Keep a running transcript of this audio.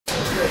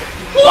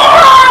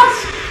What?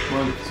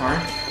 Sorry?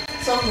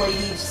 Some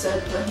lady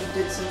said that he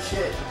did some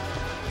shit.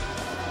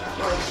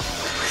 Like...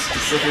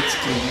 Specifics,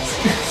 please.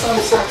 Some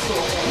sexual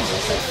things.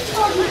 It's like,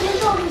 oh, you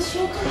did all this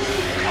shit to me.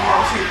 And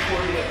now she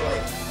reported it,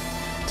 like...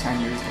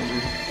 10 years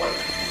later. Like,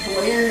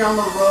 blaring on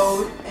the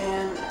road,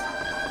 and...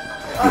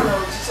 I don't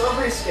know, it's just all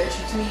very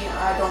sketchy to me.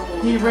 I don't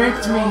believe He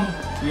raped me!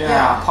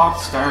 Yeah, a pop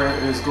star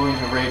is going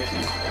to rape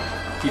you.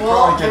 He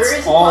probably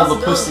gets all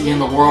the pussy in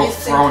the world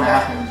thrown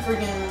at him.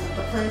 Friggin'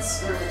 the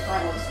prince, or the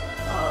time was,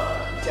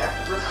 Jack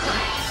the Ripper.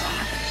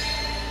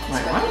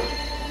 Wait, what?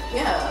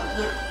 Yeah,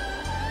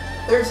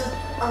 there's a...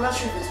 I'm not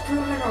sure if it's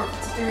proven or if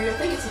it's a theory. I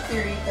think it's a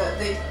theory that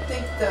they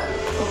think that...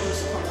 Oh,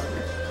 there's a point up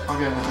here. I'll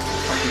get one.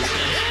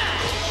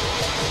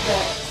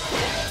 That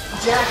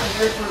Jack the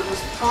Ripper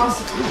was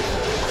possibly the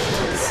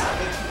prince.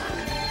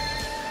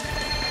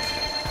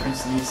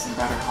 Prince needs some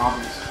better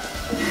hobbies.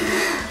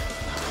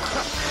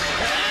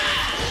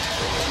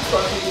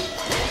 But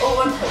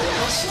oh, I'm playing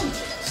my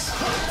subjects.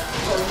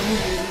 But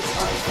movies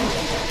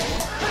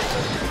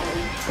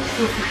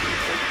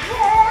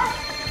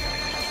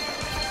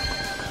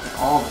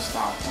All the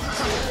stop points.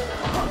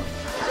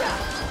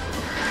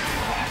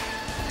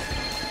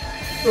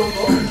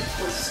 Bilbo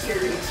was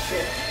scary as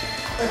shit.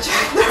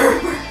 Jack the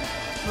Ripper.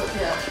 But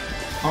yeah.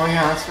 Oh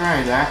yeah, that's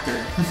right, the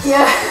actor.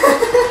 Yeah.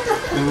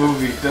 The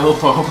movie,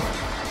 Bilbo.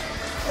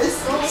 It's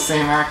so...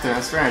 Same actor,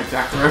 that's right,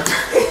 Jack the Ripper.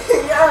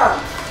 Yeah.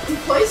 He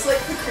plays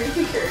like the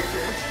creepy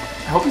character.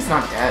 I hope he's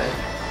not dead.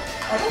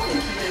 I don't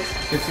think he is.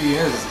 If he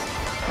is,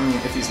 I mean,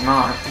 if he's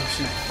not, he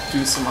should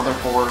do some other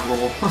horror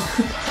role.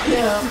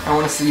 Yeah. I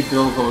want to see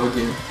Bilbo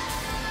again.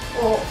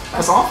 Well,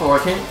 that's awful. I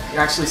can't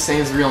actually say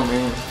his real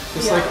name.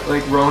 Just yeah.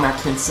 like Rowan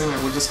Atkinson,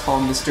 I would just call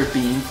him Mr.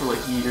 Bean for like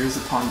years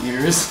upon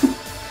years.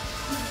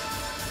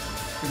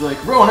 He'd be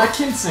like, Rowan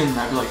Atkinson!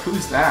 I'd be like,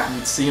 who's that? And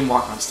you'd see him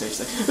walk on stage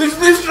like, it's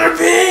Mr.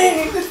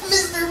 Bean! It's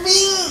Mr.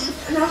 Bean!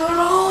 And I was like,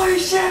 holy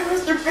shit,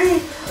 Mr.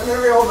 Bean! And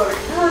then we all like,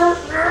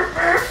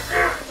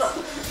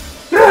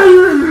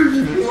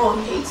 well,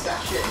 he hates that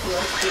shit. He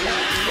likes being the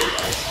evil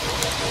guys.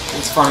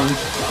 It's funny.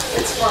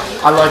 It's funny.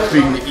 I like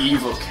being the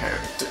evil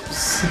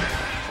characters.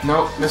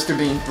 Nope, Mr.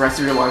 Bean, rest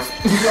of your life.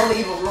 The only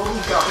evil role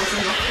he got was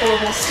in the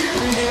horrible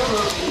Scooby-Doo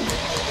movie.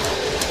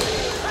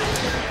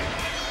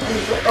 And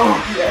he's like, oh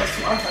yes,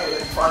 my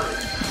highlight farted.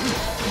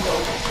 No.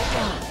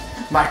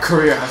 My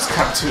career has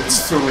come to its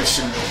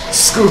fruition.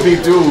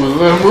 Scooby-Doo,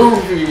 the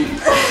movie!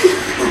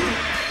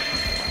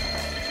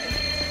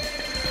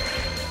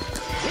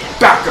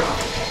 Back up!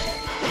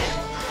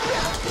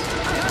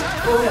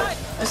 Oh yeah,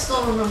 I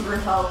still remember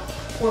how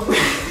when we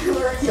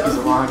were He's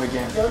alive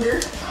again.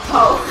 younger,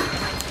 how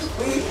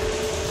we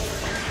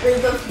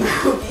made the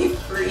movie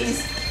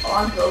freeze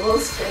on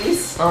Bilbo's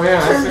face. Oh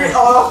yeah, turned it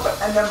off,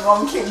 and then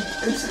Mom came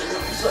into the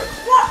room. She's like,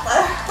 "What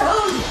the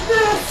hell is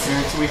this?"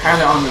 And so we had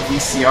it on the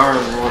VCR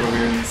of Lord of the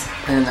Rings,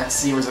 and that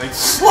scene was like,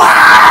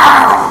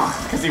 wow!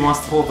 Because he wants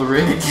to pull the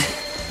rig.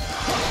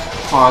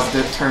 Paused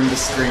it, turned the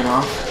screen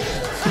off.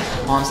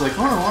 Mom's like,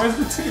 oh, why is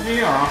the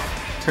TV off?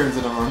 Turns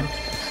it on.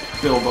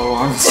 Bilbo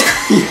on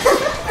screen.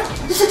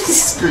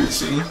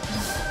 Screeching.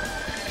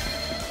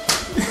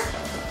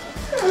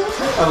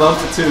 I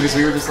loved it too, because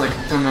we were just like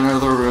in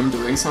another room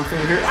doing something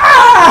and we hear,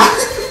 ah!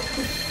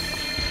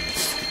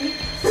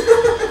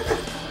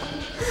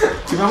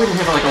 Too bad we didn't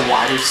have like a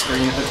wider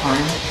screen at the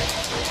time.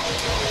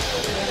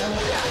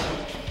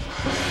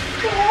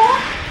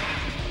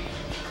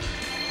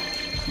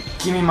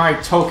 Give me my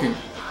token.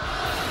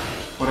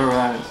 Whatever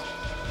that is.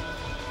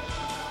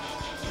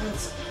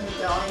 It's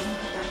medallion.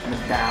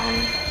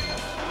 Medallion.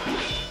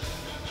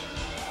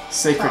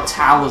 Sacred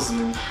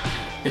Talisman.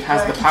 It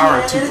has the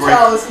power to break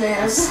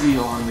the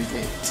seal on the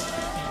gate.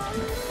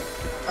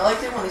 I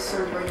liked it when they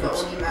started wearing the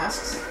Oni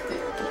masks,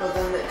 but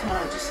then it kind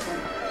of just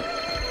went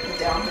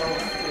downhill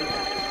after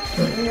that.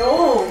 But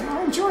no!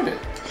 I enjoyed it.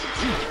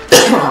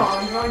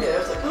 I enjoyed it. I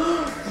was like,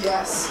 oh,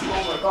 yes! Oh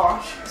my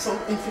gosh, so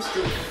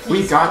interesting.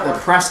 We got the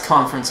press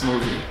conference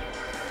movie.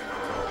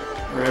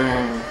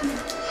 Right.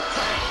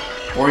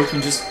 Or you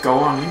can just go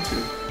on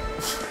YouTube.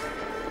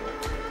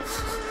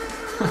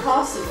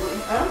 Possibly.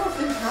 I don't know if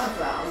they have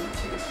that on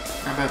YouTube.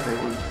 I bet they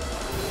would.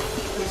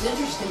 It was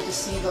interesting to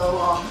see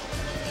though,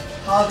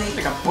 how they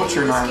like a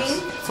butcher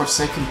knife,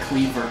 Forsaken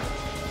Cleaver.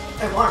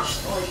 I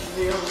watched like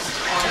videos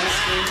on this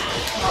game,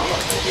 not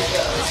like they did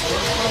the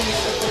sword fight and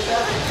stuff like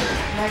that.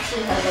 And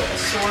actually had like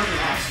a sword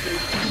master.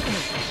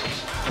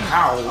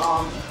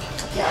 Ow.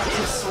 Yeah,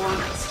 it's a sword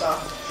and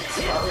stuff.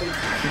 So that way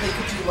they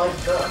could do like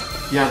the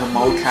the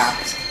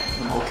mocaps.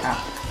 The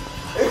mocap.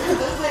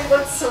 They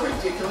look so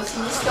ridiculous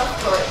and stuff,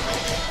 but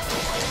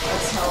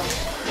that's how.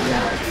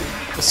 Yeah.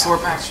 The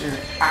sword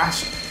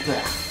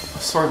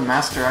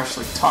master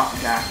actually taught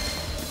Jack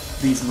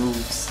these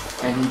moves,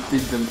 and he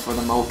did them for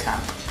the mocap.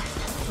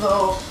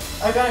 Though,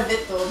 I gotta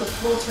admit though, the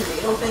little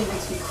tornado thing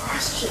makes me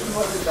question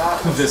whether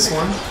that was This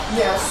one?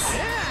 Yes.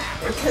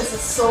 Because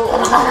it's so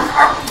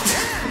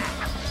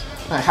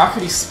How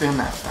could he spin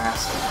that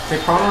fast? He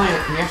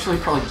actually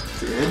probably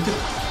did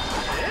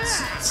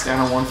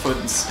stand on one foot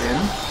and spin.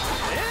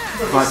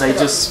 but they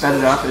just sped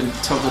it up and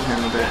tilted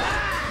him a bit.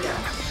 Yeah.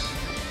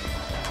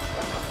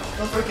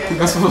 Don't forget.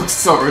 This looks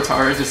so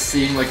retarded, just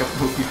seeing like a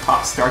poopy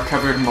pop star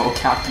covered in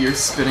mocap gear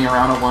spinning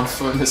around on one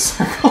foot in a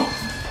circle.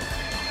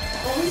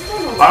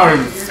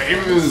 I'm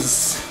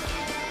famous!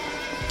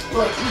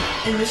 Look,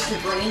 in Mr.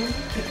 Brain,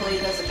 he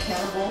played as a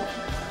cannibal.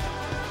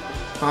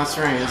 Oh, that's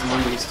right, he has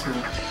movies too.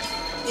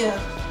 Yeah.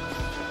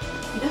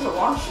 He does a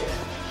lot of shit.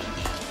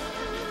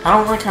 I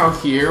don't like how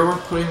here we're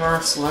putting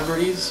our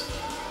celebrities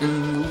in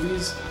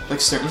movies. Like,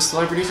 certain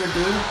celebrities are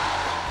good,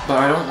 but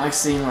I don't like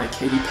seeing like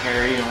Katy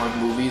Perry in like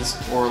movies,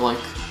 or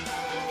like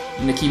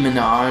Nicki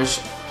Minaj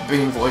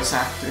being voice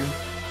acting.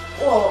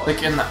 Whoa.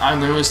 Like in the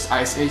newest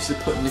Ice Age, they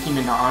put Nicki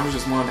Minaj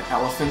as one of the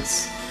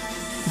elephants.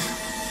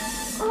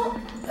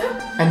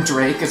 And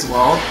Drake as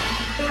well.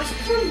 It was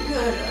pretty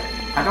good.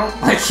 I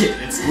don't like it,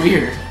 it's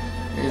weird.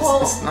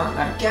 It's not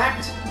that...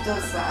 Gact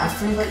does that.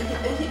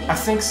 I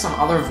think some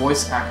other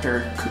voice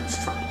actor could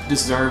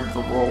deserve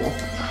the role.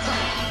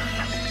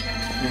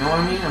 You know what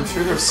I mean? I'm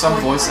sure there's some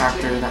voice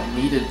actor that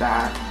needed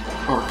that,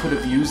 or could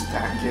have used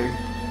that gig.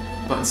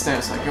 But instead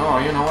it's like, oh,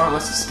 you know what,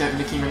 let's just get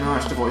Nicki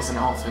Minaj to voice an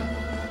elephant.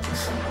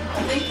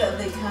 I think that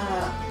they kind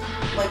of,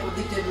 like what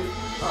they did with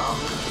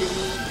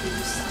Disney, they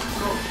just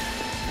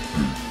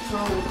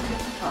throw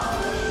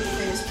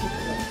famous people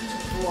to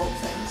blow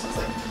things. It's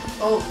like,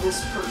 oh,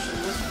 this person.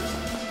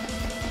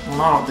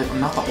 Well, not the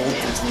old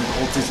Disney. The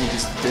old Disney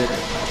just did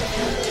it.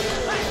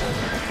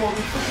 Well,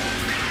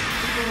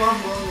 the Ron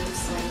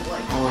Williams thing,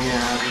 like... Oh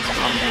yeah, there's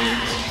Ron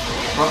Williams.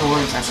 Ron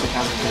Williams actually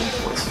has a good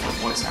voice for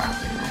voice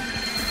acting, though.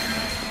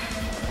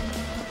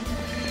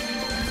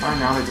 Right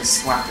now they just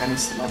slap any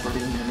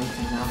celebrity in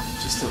anything now,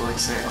 just to like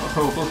say,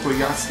 oh look, we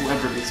got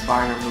celebrities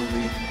buying a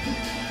movie.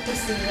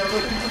 Next thing you know,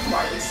 like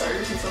Miley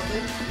Cyrus or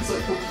something. It's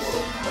like, oh, whoa,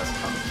 that's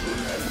kind of cool,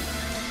 right?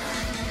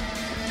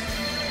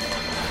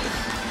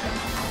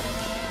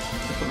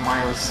 Look at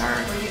Miley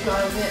Cyrus. Well, you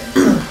gotta admit,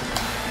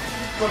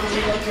 whether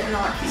you like it or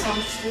not, some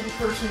stupid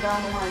person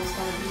down the line is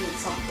gonna be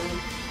something.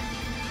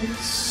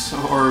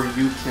 Sour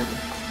Yukin.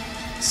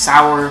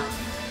 Sour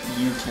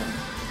Yukin.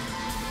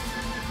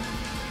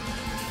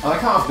 I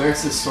like how up there it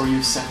says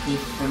Soryuseki,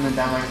 and then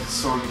down there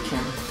it's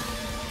Soryukin.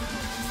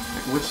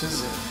 Like, which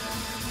is it?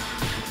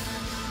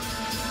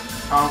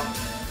 Oh,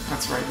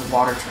 that's right, the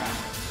water trap.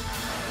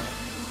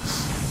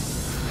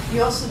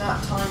 You also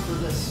got time for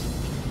this.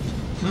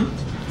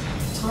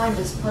 Time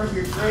is part of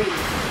your grade.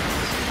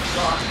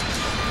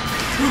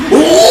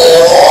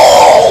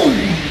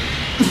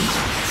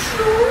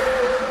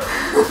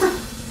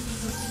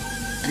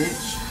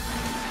 Bitch.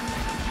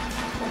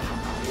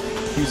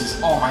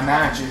 Uses all my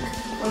magic.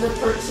 When the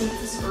person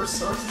first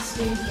starts the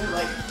stage, they're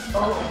like,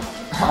 oh.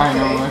 Okay. I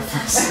know, when I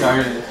first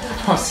started,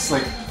 I was just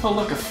like, oh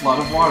look, a flood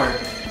of water.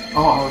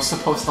 Oh, I was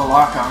supposed to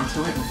lock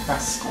onto it and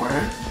press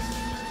square,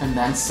 and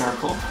then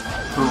circle.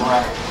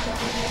 Right.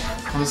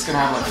 I'm just gonna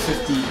have like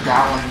 50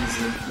 gallons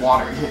of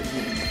water hit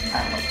me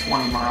at like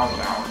 20 miles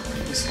an hour.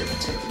 I'm just gonna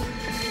take it.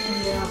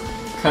 Yeah.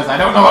 Because I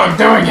don't know what I'm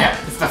doing yet.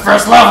 It's the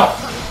first level!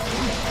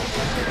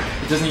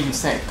 It doesn't even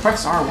say,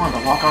 press R1 to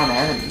lock on to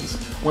enemies.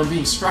 When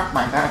being struck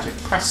by magic,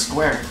 press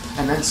square,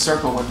 and then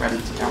circle when ready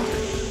to counter.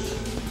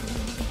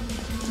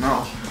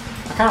 No.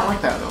 I kinda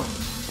like that though.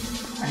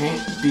 I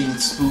hate being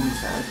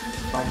spoon-fed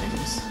by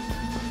things.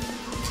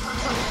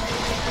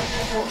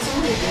 Well, some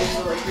of the games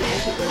are like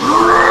ridiculous.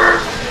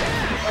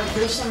 Like,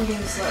 there's some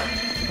games that...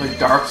 Like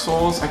Dark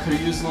Souls, I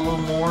could've used a little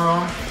more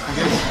on, I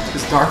guess,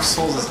 because Dark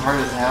Souls is hard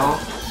as hell.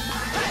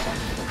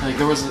 Like,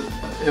 there was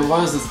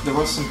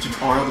some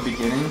tutorial at the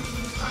beginning,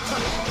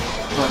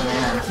 but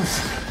man...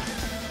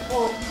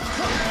 Well...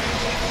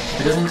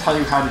 It doesn't tell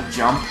you how to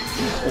jump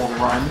or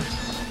run.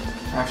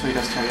 Actually, it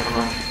does tell you how to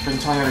run. It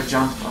doesn't tell you how to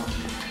jump, though.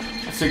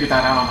 I figured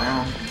that out on my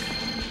own.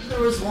 There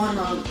was one,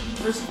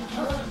 there's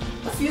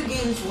a few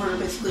games where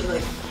basically,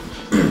 like,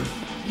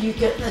 you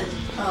get the,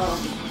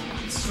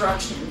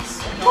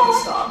 instructions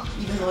non-stop,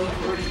 even though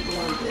you've already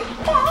learned it.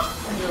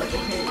 And you're like,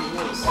 okay,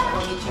 no, so I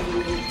don't need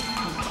you to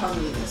tell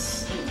me this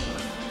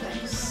anymore.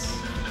 Thanks.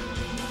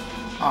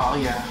 Oh,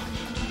 yeah.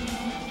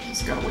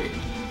 Just gotta wait.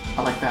 I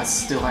like that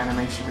still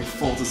animation with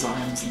full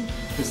designs and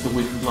there's the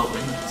wind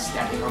blowing,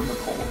 standing on the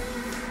pole.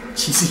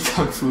 Cheesy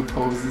kung fu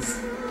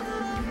poses.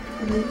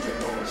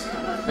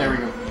 There we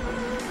go.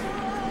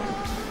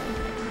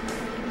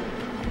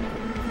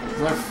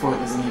 Their foot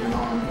isn't even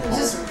on. There's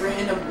just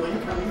random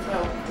wind coming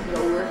out of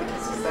nowhere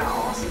because it's that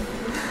awesome.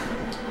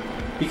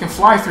 He can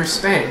fly through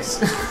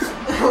space.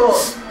 Well,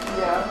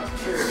 yeah,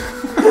 true.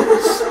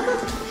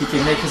 He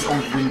can make his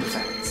own wind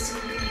effects.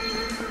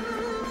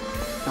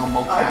 No I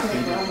mocap can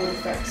make my needed. own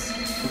effects.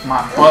 With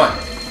my butt.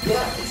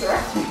 Yeah,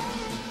 exactly.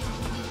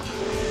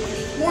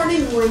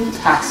 Morning wind.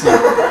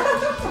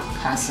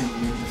 Passing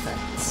wind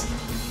effects.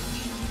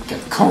 Get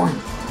the coin.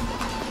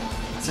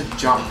 That's a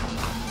jump.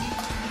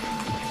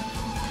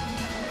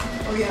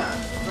 Oh yeah,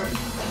 right.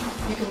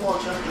 You can wall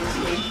jump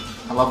easily.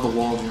 I love the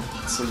wall here.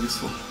 It's so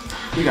useful.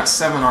 We got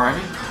 7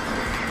 already?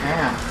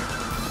 Damn.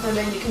 And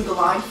then you can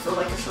glide for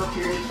like a short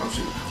period. Oh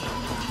shoot.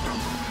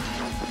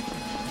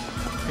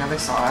 Yeah, they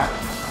saw that.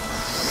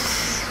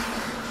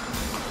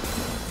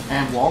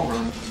 And wall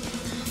run.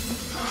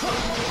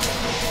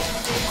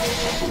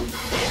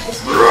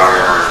 It's in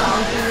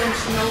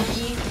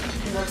Shinobi,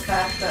 and the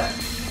fact that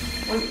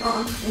when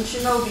in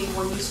Shinobi,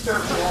 when you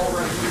start wall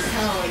run, you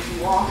kind of like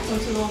walk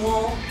into the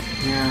wall.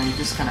 Yeah, you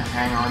just kind of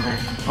hang on there.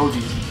 Oh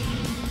geez.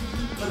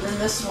 But in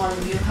this one,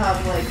 you have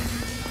like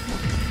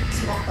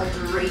a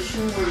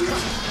duration where you're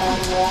just on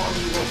the wall and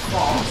you will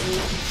fall and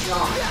you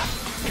jump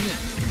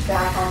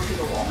back onto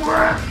the wall.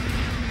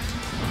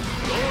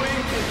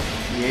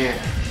 Yeah.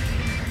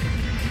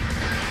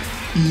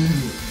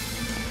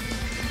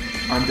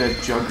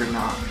 Undead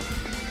Juggernaut.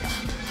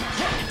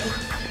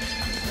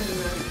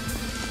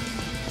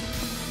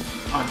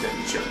 Undead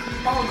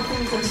Juggernaut. All the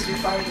things that you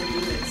fight in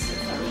units, if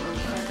I remember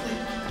correctly.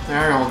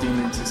 They're all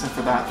demons except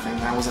for that thing.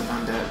 That wasn't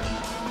undead.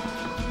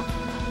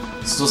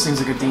 Still seems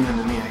like a demon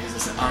to me because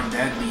it's an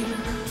undead demon.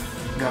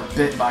 Got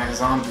bit by a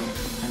zombie,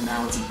 and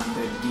now it's an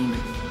undead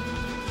demon.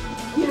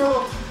 You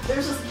know,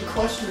 there's a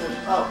question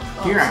about...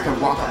 Here I could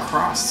walk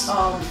across. A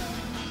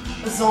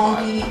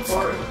zombie,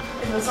 or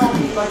if a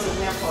zombie bites a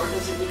vampire,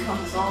 does it become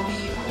a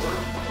zombie, or...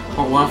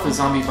 Well, what if the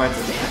zombie bites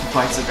a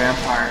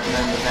vampire, and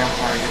then the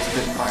vampire gets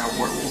bitten by a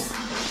werewolf?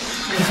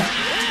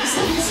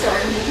 So you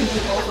start, you can be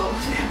both a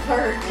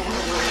vampire and a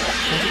werewolf.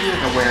 Can't you be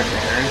like a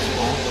werebear as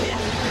well?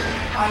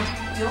 I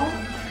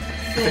don't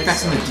I think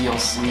that's in the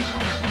DLC.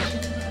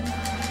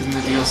 Because in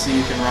the DLC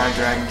you can ride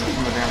dragons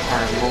from the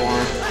vampire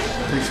lore.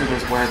 I'm pretty sure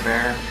there's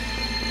werebear.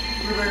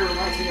 Really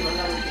reminds me of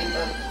another game,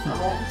 but I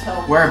won't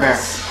tell. Werebear.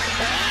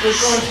 We're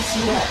going to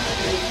see that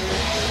later.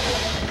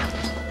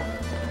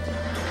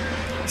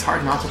 It's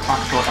hard not to talk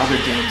about other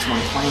games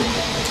when playing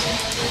games.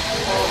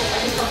 Well,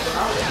 I can talk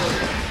about it.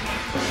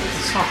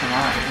 It's not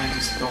that, I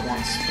just don't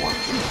want to sport.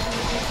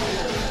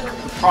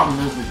 The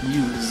problem is with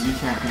you is you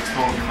can't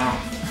control your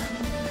mouth.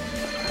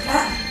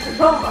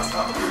 Control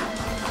myself.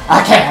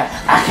 I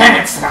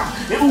can't stop.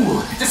 Ooh,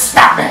 just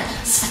stop it.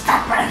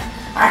 Stop it.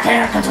 I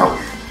can't control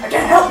it. I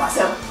can't help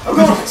myself. I'm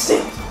going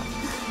extinct.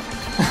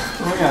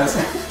 Oh yes.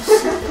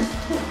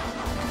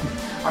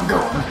 I'm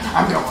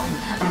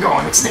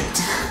going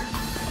extinct.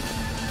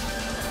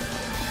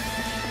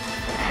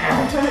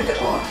 I'm trying to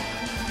get on.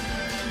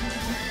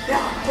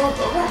 Yeah,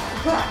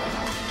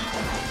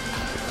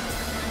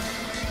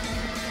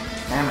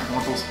 Damn it, I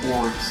want those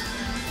orbs.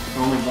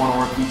 Only one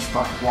orb each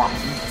by one.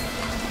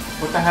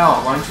 What the hell?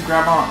 Why don't you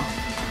grab on?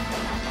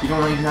 You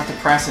don't even have to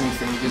press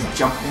anything, you just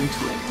jump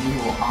into it and you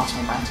will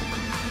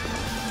automatically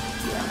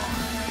grab on.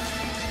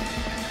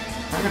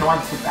 I'm not gonna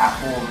want to put that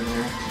hole over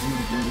there. You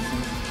didn't do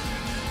anything.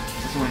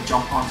 Just want to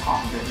jump on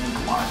top of it and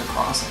then glide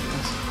across like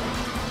this.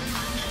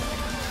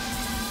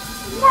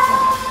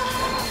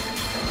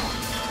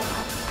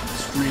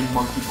 Extreme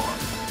monkey bar.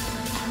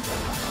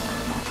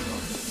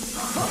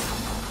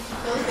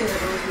 The only thing that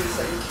annoys me is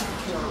that you can't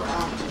turn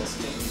around in this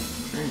game.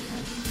 Sure you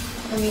can.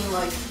 I mean,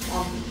 like,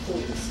 on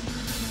poles.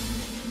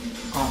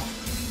 Oh.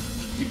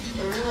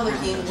 There's another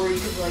game where you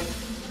could, like,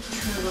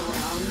 turn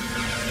around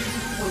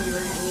when you were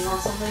hanging on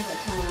something,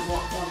 like, kind of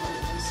walk down the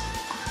walls.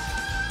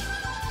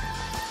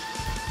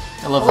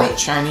 I love that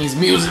Chinese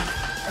music. I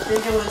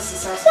think it was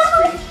Assassin's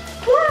Creed.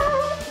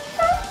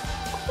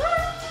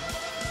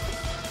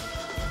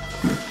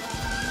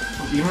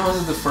 Even though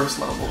this is the first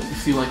level, you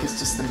feel like it's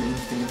just the main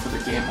thing for the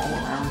game all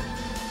around.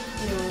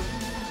 Yeah.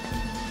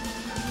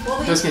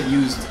 Well, It does get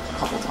used a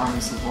couple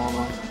times as well,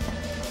 though.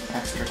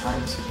 Extra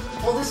times.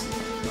 Well, this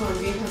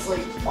game has,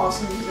 like,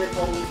 awesome music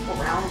all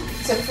around,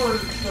 except for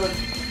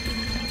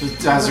The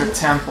Desert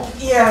Temple.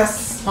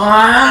 Yes!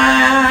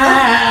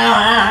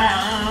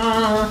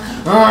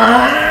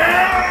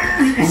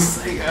 It's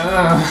like,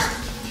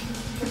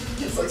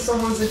 It's like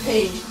someone's in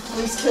pain.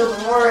 Please kill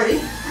them already.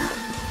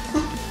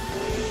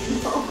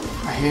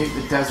 I hate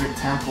the Desert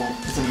Temple.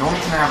 It's annoying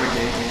to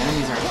navigate, the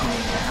enemies are a pain in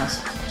the ass,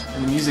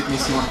 and the music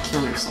makes you want to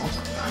kill yourself.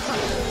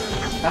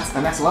 That's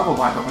the next level,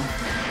 by the way.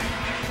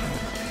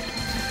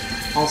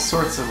 All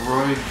sorts of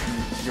roids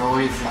and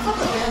joys I thought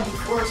the Bamboo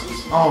Forest was...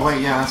 Oh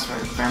wait, yeah, that's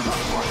right, Bamboo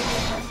Forest.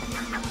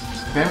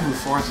 Bamboo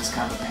Forest is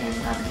kind of a pain to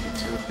navigate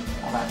too.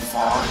 All that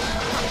fog.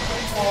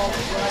 Well,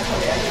 when I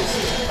play, I just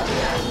use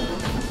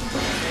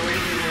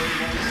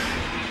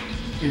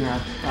it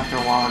Yeah, after a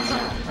while, I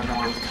don't know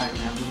where to kite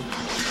bamboo.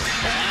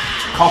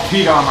 Call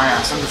PETA on my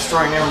ass. I'm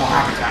destroying animal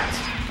habitats.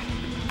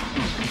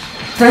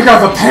 Think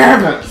of the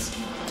pyramids!